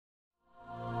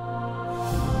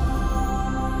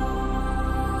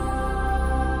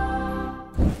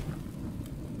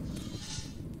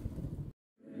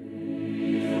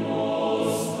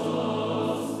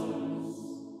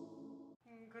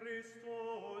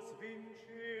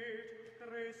vincit,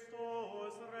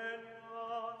 Christus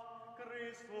regnat,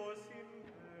 Christus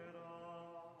imperat.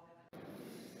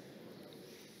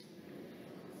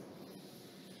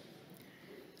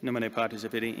 Nomine Patris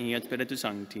et Filii et Spiritus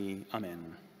Sancti.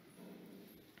 Amen.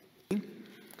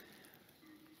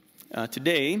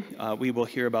 Today, we will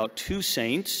hear about two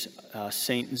saints,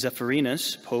 Saint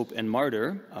Zepherinus, Pope and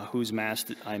Martyr, whose Mass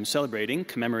I'm celebrating,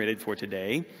 commemorated for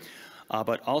today,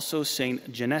 but also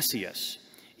Saint Genesius.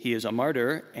 He is a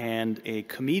martyr and a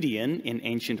comedian in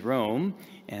ancient Rome,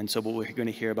 and so we're going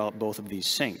to hear about both of these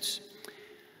saints.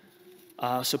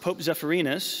 So Pope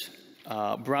Zepherinus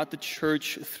brought the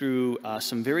church through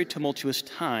some very tumultuous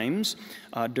times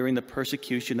during the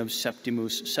persecution of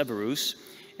Septimus Severus,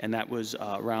 and that was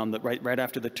around right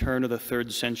after the turn of the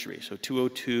 3rd century, so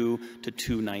 202 to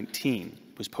 219. He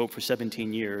was pope for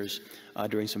 17 years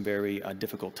during some very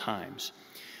difficult times.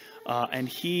 And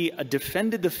he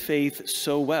defended the faith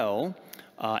so well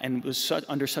and was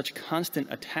under such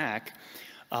constant attack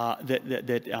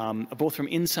that both from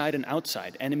inside and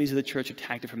outside, enemies of the church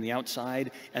attacked it from the outside,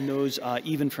 and those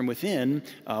even from within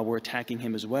were attacking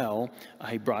him as well.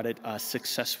 He brought it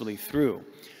successfully through.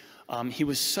 He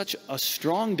was such a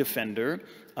strong defender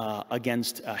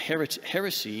against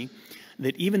heresy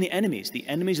that even the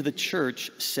enemies of the church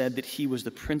said that he was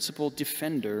the principal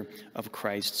defender of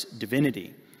Christ's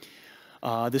divinity.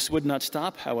 This would not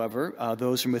stop, however,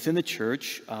 those from within the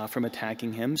church from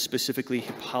attacking him, specifically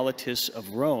Hippolytus of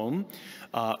Rome,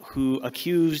 who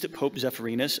accused Pope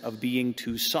Zepherinus of being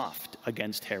too soft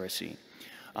against heresy.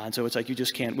 And so it's like you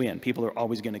just can't win. People are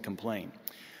always going to complain.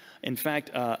 In fact,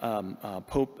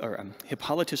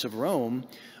 Hippolytus of Rome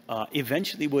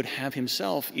eventually would have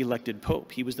himself elected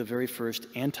pope. He was the very first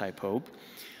anti-pope.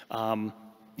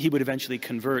 He would eventually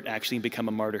convert, actually, and become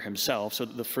a martyr himself. So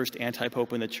the first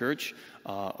anti-pope in the church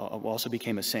also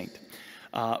became a saint.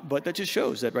 But that just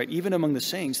shows that, right, even among the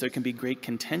saints, there can be great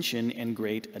contention and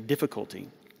great difficulty.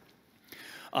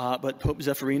 But Pope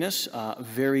Zepherinus,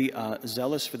 very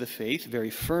zealous for the faith, very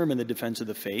firm in the defense of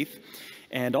the faith.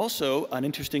 And also, an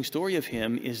interesting story of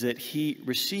him is that he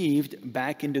received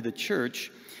back into the church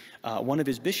one of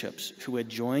his bishops who had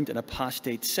joined an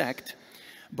apostate sect,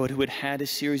 but who had had a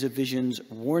series of visions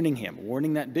warning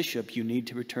that bishop, you need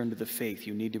to return to the faith,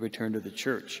 you need to return to the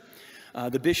church.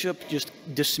 The bishop just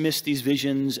dismissed these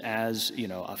visions as,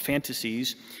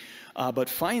 fantasies. But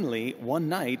finally, one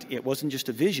night, it wasn't just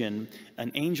a vision,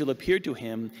 an angel appeared to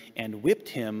him and whipped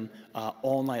him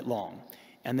all night long.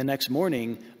 And the next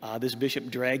morning, this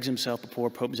bishop drags himself before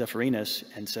Pope Zepherinus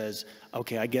and says,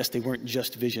 okay, I guess they weren't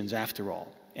just visions after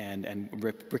all, and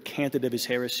recanted of his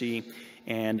heresy.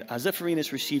 And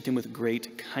Zepherinus received him with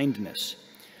great kindness.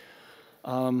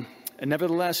 And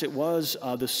nevertheless, it was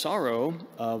the sorrow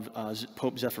of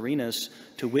Pope Zepherinus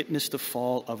to witness the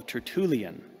fall of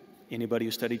Tertullian. Anybody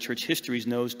who studied church histories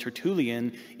knows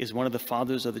Tertullian is one of the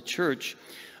fathers of the church,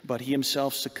 but he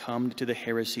himself succumbed to the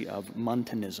heresy of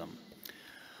Montanism.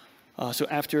 So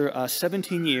after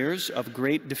 17 years of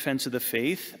great defense of the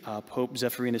faith, Pope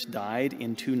Zepherinus died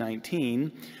in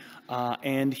 219,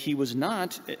 and he was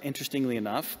not, interestingly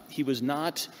enough, he was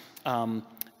not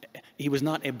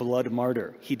a blood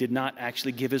martyr. He did not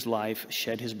actually give his life,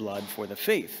 shed his blood for the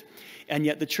faith. And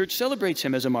yet the church celebrates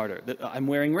him as a martyr. I'm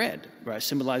wearing red, right,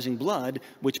 symbolizing blood,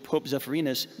 which Pope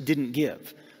Zepherinus didn't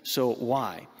give. So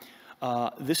why?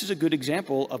 This is a good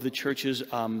example of the church's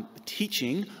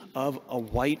teaching of a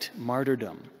white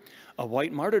martyrdom. A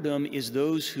white martyrdom is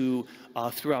those who,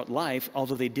 throughout life,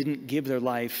 although they didn't give their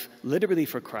life literally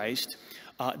for Christ,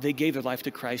 they gave their life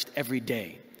to Christ every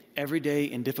day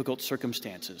in difficult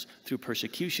circumstances, through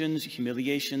persecutions,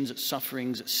 humiliations,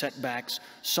 sufferings, setbacks,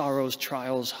 sorrows,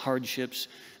 trials, hardships.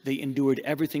 They endured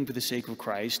everything for the sake of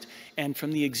Christ, and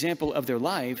from the example of their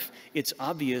life, it's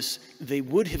obvious they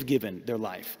would have given their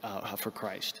life for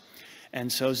Christ.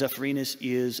 And so Zepherinus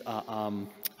is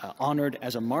honored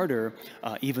as a martyr,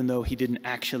 even though he didn't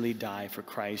actually die for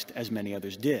Christ as many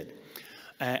others did.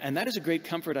 And that is a great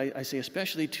comfort, I say,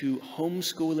 especially to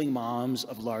homeschooling moms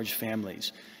of large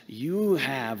families. You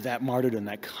have that martyrdom,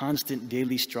 that constant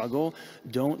daily struggle.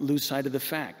 Don't lose sight of the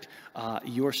fact.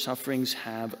 Your sufferings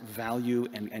have value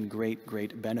and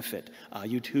great benefit.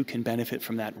 You too can benefit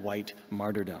from that white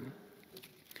martyrdom.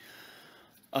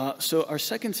 So our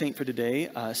second saint for today,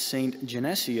 Saint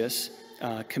Genesius,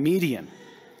 comedian.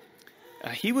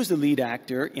 He was the lead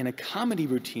actor in a comedy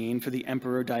routine for the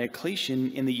Emperor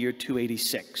Diocletian in the year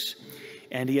 286,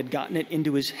 and he had gotten it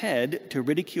into his head to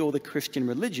ridicule the Christian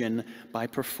religion by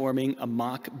performing a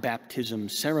mock baptism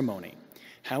ceremony.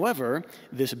 However,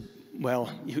 this,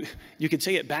 well, you could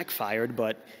say it backfired,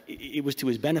 but it was to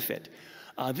his benefit.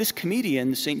 This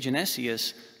comedian, St.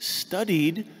 Genesius,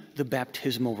 studied the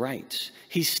baptismal rites.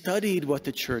 He studied what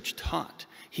the church taught.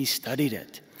 He studied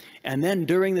it. And then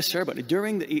during the ceremony,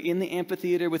 in the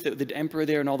amphitheater with the emperor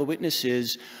there and all the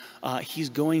witnesses, he's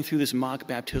going through this mock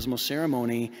baptismal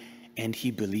ceremony, and he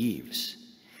believes.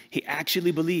 He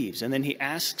actually believes. And then he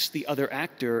asks the other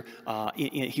actor,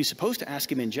 he's supposed to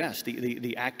ask him in jest.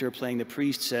 The actor playing the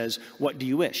priest says, "What do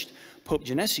you wish?" Pope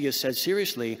Genesius says,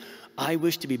 seriously, "I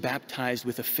wish to be baptized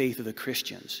with the faith of the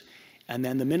Christians." And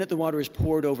then the minute the water is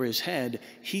poured over his head,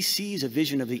 he sees a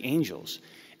vision of the angels.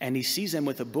 And he sees them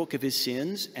with a book of his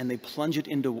sins, and they plunge it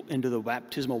into the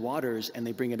baptismal waters, and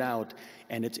they bring it out,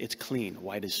 and it's clean,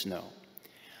 white as snow.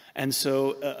 And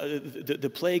so the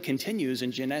play continues,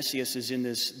 and Genesius is in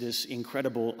this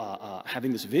incredible,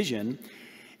 having this vision,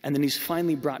 and then he's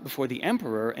finally brought before the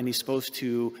emperor, and he's supposed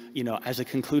to, as a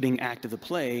concluding act of the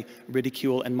play,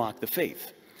 ridicule and mock the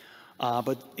faith.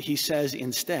 But he says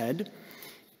instead,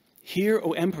 "Hear,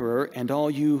 O emperor, and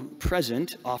all you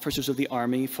present, officers of the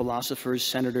army, philosophers,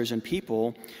 senators, and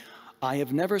people, I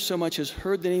have never so much as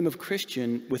heard the name of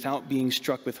Christian without being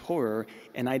struck with horror,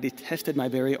 and I detested my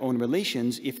very own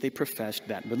relations if they professed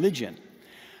that religion.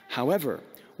 However,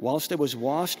 whilst I was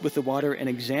washed with the water and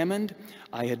examined,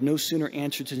 I had no sooner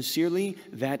answered sincerely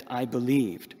that I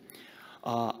believed.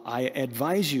 I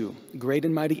advise you, great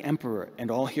and mighty emperor,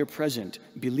 and all here present,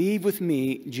 believe with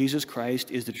me Jesus Christ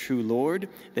is the true Lord,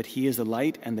 that he is the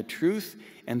light and the truth,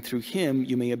 and through him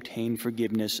you may obtain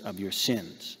forgiveness of your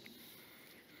sins."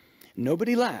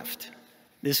 Nobody laughed.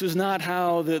 This was not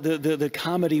how the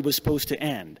comedy was supposed to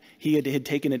end. He had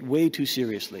taken it way too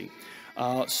seriously.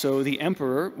 So the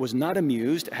emperor was not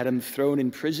amused, had him thrown in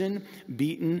prison,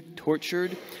 beaten,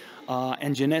 tortured,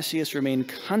 and Genesius remained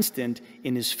constant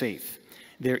in his faith.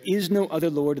 "There is no other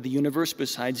Lord of the universe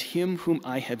besides him whom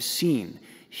I have seen.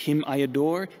 Him I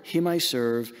adore, him I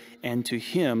serve, and to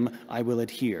him I will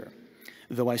adhere.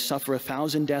 Though I suffer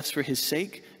 1,000 deaths for his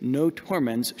sake, no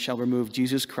torments shall remove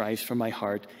Jesus Christ from my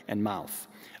heart and mouth.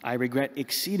 I regret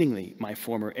exceedingly my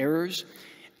former errors,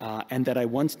 and that I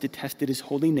once detested his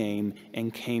holy name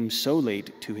and came so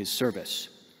late to his service."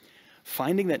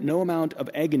 Finding that no amount of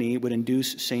agony would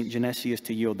induce St. Genesius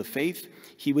to yield the faith,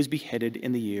 he was beheaded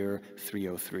in the year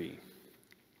 303.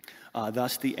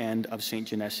 Thus the end of St.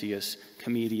 Genesius,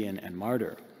 comedian and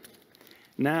martyr.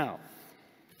 Now,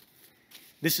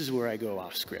 this is where I go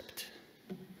off script.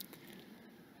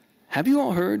 Have you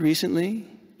all heard recently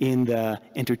in the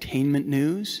entertainment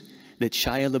news that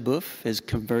Shia LaBeouf has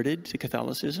converted to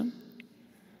Catholicism?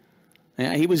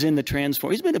 Yeah, he was in the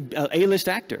Transform. He's been an A-list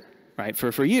actor, right,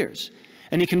 for years.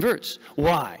 And he converts.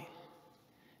 Why?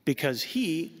 Because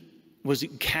he was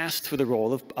cast for the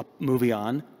role of a movie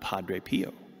on Padre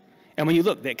Pio. And when you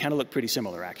look, they kind of look pretty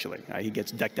similar, actually. He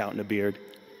gets decked out in a beard.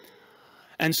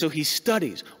 And so he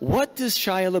studies. What does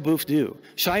Shia LaBeouf do?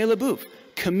 Shia LaBeouf,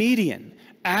 comedian,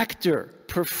 actor,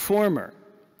 performer,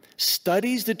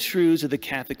 studies the truths of the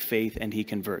Catholic faith, and he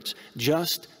converts,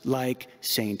 just like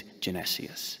St.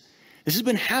 Genesius. This has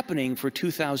been happening for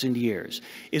 2,000 years,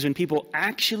 is when people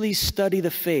actually study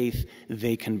the faith,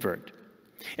 they convert.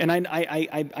 And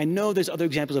I know there's other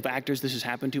examples of actors this has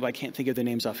happened to. I can't think of their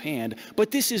names offhand. But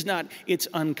this is not, it's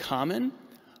uncommon,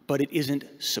 but it isn't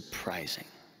surprising.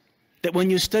 That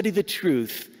when you study the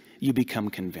truth, you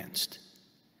become convinced.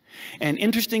 And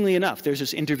interestingly enough, there's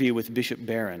this interview with Bishop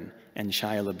Barron and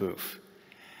Shia LaBeouf.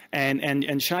 And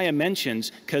Shia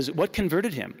mentions, because what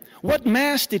converted him? What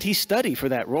Mass did he study for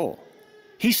that role?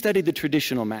 He studied the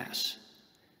traditional Mass.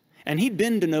 And he'd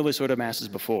been to Novus Ordo Masses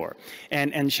before.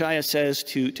 And Shia says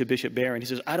to Bishop Barron, he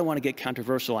says, "I don't want to get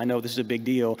controversial. I know this is a big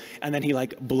deal." And then he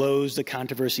blows the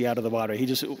controversy out of the water. He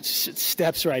just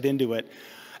steps right into it.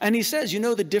 And he says,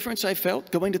 the difference I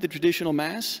felt going to the traditional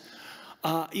Mass?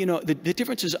 The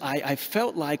difference is I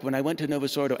felt like when I went to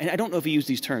Novus Ordo, and I don't know if he used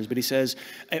these terms, but he says,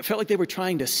 it felt like they were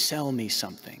trying to sell me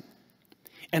something.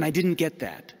 And I didn't get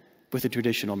that with the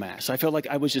traditional Mass. I felt like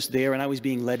I was just there and I was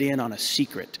being let in on a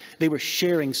secret. They were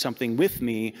sharing something with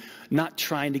me, not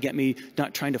trying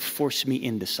to force me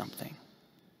into something.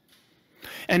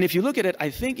 And if you look at it, I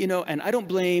think, and I don't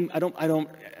blame,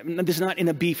 this is not in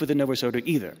a beef with the Novus Ordo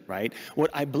either, right? What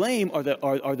I blame are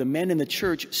the men in the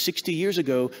church 60 years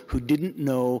ago who didn't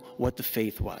know what the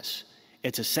faith was.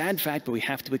 It's a sad fact, but we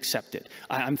have to accept it.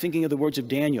 I'm thinking of the words of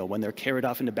Daniel when they're carried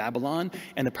off into Babylon,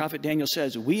 and the prophet Daniel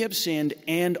says, "We have sinned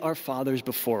and our fathers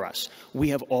before us. We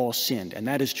have all sinned," and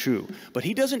that is true. But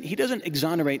he doesn't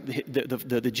exonerate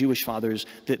the Jewish fathers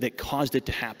that caused it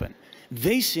to happen.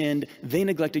 They sinned, they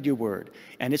neglected your word.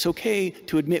 And it's okay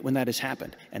to admit when that has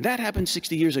happened. And that happened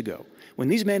 60 years ago. When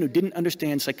these men who didn't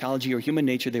understand psychology or human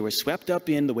nature, they were swept up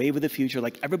in the wave of the future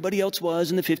like everybody else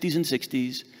was in the 50s and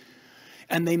 60s.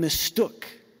 And they mistook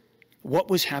what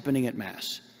was happening at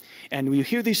Mass. And we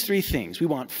hear these three things. We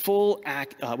want full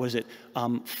active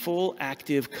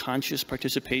conscious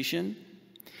participation.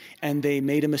 And they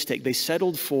made a mistake. They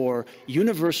settled for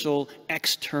universal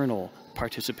external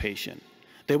participation.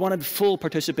 They wanted full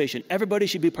participation. Everybody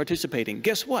should be participating.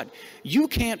 Guess what? You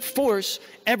can't force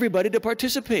everybody to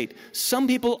participate. Some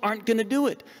people aren't going to do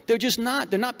it. They're just not.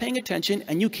 They're not paying attention,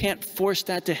 and you can't force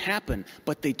that to happen.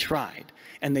 But they tried,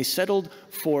 and they settled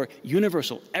for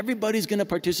universal. Everybody's going to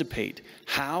participate.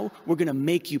 How? We're going to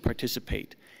make you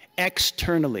participate.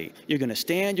 Externally. You're going to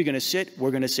stand, you're going to sit, we're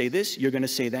going to say this, you're going to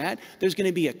say that. There's going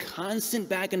to be a constant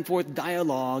back and forth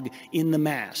dialogue in the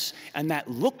Mass, and that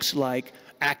looks like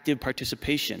active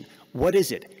participation. What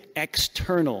is it?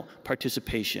 External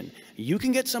participation. You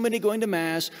can get somebody going to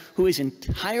Mass who is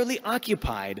entirely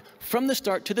occupied from the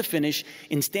start to the finish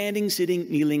in standing, sitting,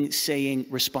 kneeling, saying,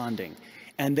 responding,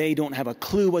 and they don't have a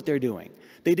clue what they're doing.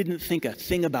 They didn't think a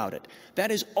thing about it. That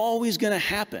is always going to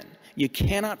happen. You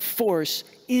cannot force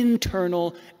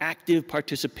internal active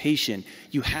participation.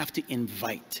 You have to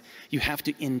invite. You have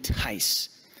to entice.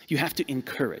 You have to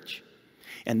encourage.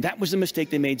 And that was the mistake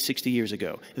they made 60 years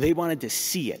ago. They wanted to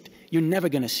see it. You're never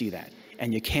going to see that.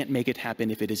 And you can't make it happen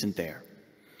if it isn't there.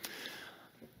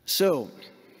 So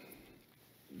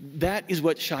that is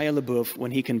what Shia LaBeouf,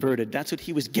 when he converted, that's what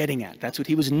he was getting at. That's what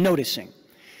he was noticing.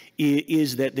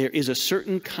 Is that there is a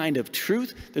certain kind of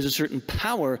truth. There's a certain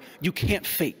power you can't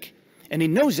fake. And he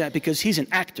knows that because he's an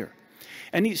actor.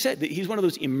 And he said that he's one of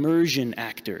those immersion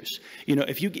actors. You know,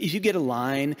 if you get a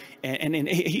line, and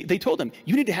they told him,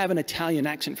 you need to have an Italian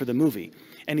accent for the movie.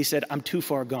 And he said, I'm too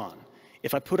far gone.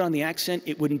 If I put on the accent,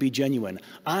 it wouldn't be genuine.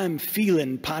 I'm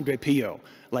feeling Padre Pio,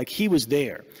 like he was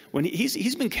there. When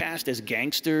he's been cast as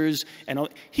gangsters, and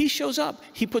he shows up,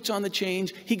 he puts on the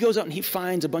chains, he goes out and he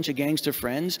finds a bunch of gangster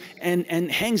friends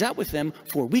and hangs out with them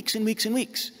for weeks and weeks and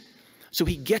weeks. So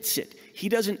he gets it. He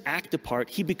doesn't act the part,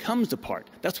 he becomes the part.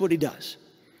 That's what he does.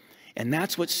 And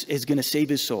that's what is going to save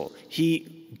his soul.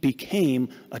 He became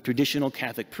a traditional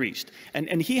Catholic priest.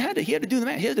 And he had to do the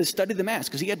Mass. He had to study the Mass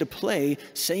because he had to play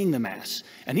saying the Mass.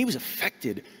 And he was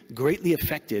affected, greatly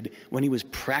affected, when he was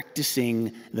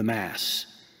practicing the Mass.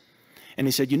 And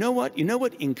he said, you know what? You know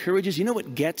what encourages, you know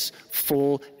what gets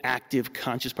full, active,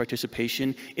 conscious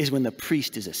participation is when the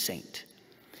priest is a saint.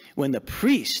 When the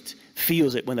priest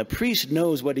feels it, when the priest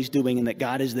knows what he's doing and that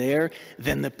God is there,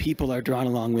 then the people are drawn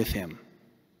along with him.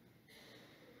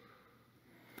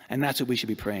 And that's what we should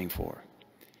be praying for,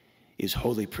 is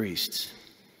holy priests.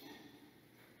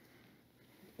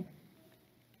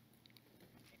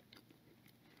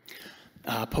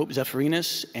 Pope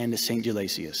Zepherinus and Saint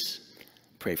Genesius,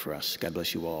 pray for us. God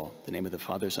bless you all. In the name of the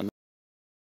Father, Son.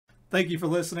 Thank you for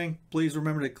listening. Please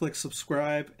remember to click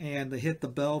subscribe and to hit the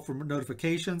bell for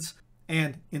notifications.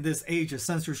 And in this age of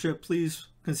censorship, please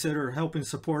consider helping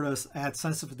support us at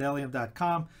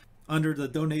sensefidelium.com. Under the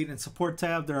Donate and Support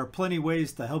tab, there are plenty of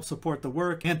ways to help support the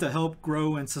work and to help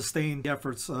grow and sustain the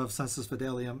efforts of Sensus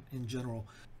Fidelium in general.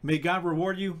 May God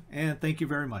reward you, and thank you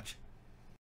very much.